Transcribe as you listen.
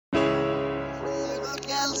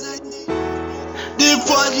The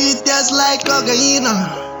fortune tastes like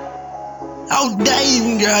cocaina. Oh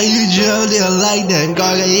damn, girl, you just like that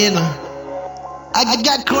cocaina. I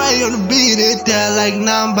got crazy on the beat, it tastes like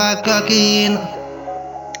number cocaine.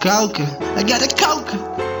 Coca, I got a coca.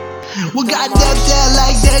 We got that taste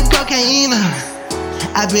like that cocaine.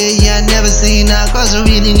 I bet you I never seen her, cause I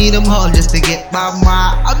really need them all just to get my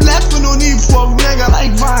mind. I'm laughing on these folk nigga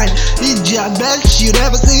like fine. These job best you'd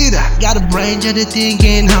ever see that. Got a brain just to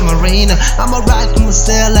thinking I'm a rainer. I'ma ride to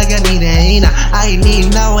myself like I need a hater. I ain't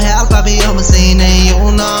need no help, I be on my scene and you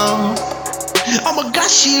know. Oh my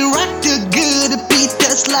gosh, she rocked the good, the beat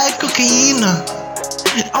that's like cocaina.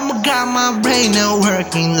 Oh my god, my brain now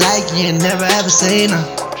working like you never ever seen her.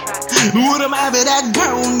 Would I'm having that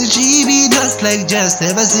girl in the GB just like just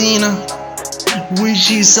ever seen her. When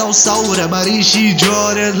she's so soda, but she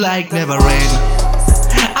Jordan like never rain.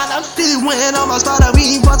 And I'm still when I'm started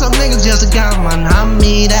reading for some niggas just to come and knock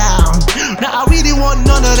me down. Now I really want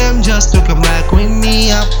none of them just to come back with me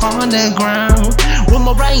up on the ground. With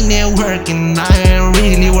my brain there working, I ain't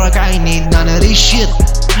really work, I ain't need none of this shit.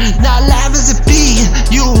 Now life is a P,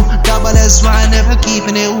 you double S Y, never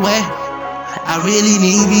keeping it wet. I really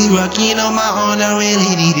need to be working on my own, I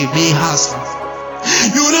really need to be hustling.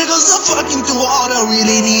 You niggas are fucking too hard, I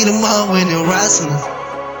really need them all when they're wrestling.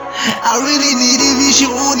 I really need to be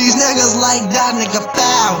shooting these niggas like that nigga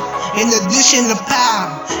pow. In addition to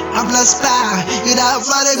pow, I'm plus pow. You know in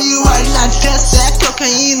front of you right now, test that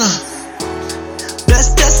cocaine.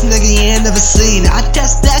 Best test nigga you ain't never seen. I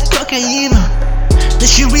test that cocaine.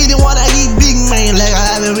 That you really wanna eat big man, like I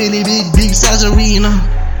have a really big size arena.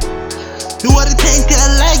 You wanna take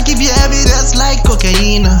that like if you have it, that's like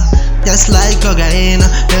cocaine. That's like cocaine,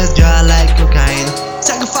 that's just like cocaine.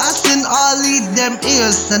 Sacrificing all these them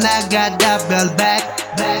ears, and I got that bell back.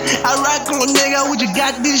 I rock on nigga, would you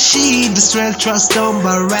got this shit? The strength trust on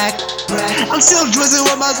my rack. I'm still dressing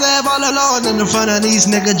with myself all alone in the front of these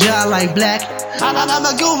niggas just like black.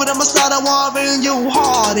 I'ma go with I'ma start a war in your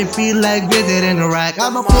heart. It feel like with it in the rack.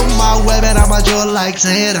 I'ma put my weapon on my jaw like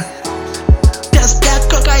Santa. That's that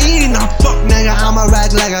cocaine, fuck nigga, I'ma rock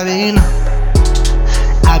like a bean.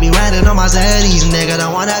 I be riding on my Zeddies, nigga,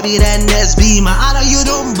 don't wanna be that next beamer. I know you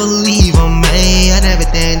don't believe in me and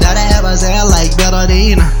everything that I ever said like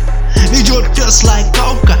Belladina. You just like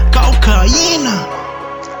cocaine.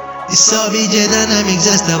 It's so be dynamic,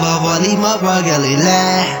 just above all in my burglary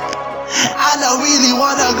land. I don't really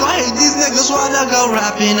wanna go, hey, these niggas wanna go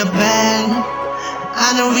rap in a band.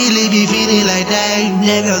 I don't really be feeling like that.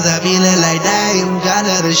 Niggas are feeling like that. Got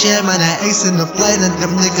out of shit, man, I ace in the plane. And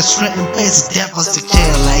them niggas straight and face devils to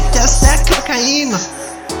jail. Like that's that cocaine.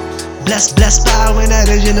 Bless power when that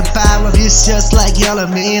is in the power. It's just like yellow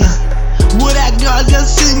mean. Would that girl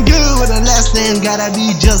just seem good? And last name gotta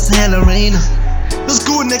be just Hellerina. Those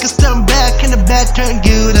good niggas turn back and the back turn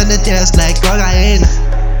good. And it tastes like cocaine.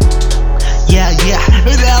 Yeah,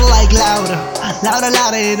 that like louder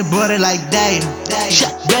in the body like damn.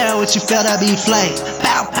 Shut down what you felt I be flame.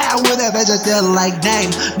 Pow, whatever just tell like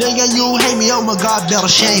damn. Nigga, you hate me, oh my god,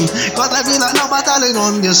 better shame. Cause I feel like nobody talent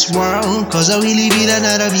on this world. Cause I really be that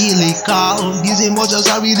I really call. These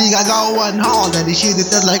emotions I really got going hard. And this shit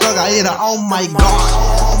it tastes like cocaine, oh my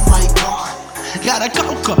god. Got a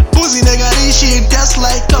coca, pussy nigga, this shit tastes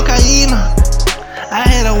like cocaine. I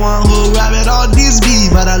hate the one who rap it on this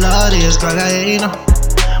beat, but I love this cocaine.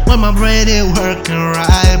 When my brain is working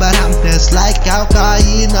right, but I'm just like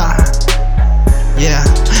cocaine. Yeah,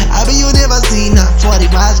 I bet you never seen 40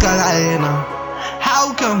 miles cocaine.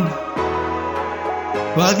 How come?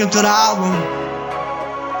 Welcome to the album.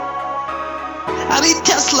 I mean,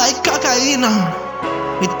 just like cocaine.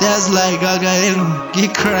 It tastes like cocaine.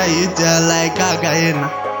 Get crazy, it tastes like cocaine.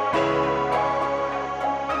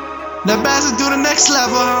 The best to the next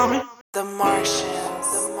level, homie. The Martians.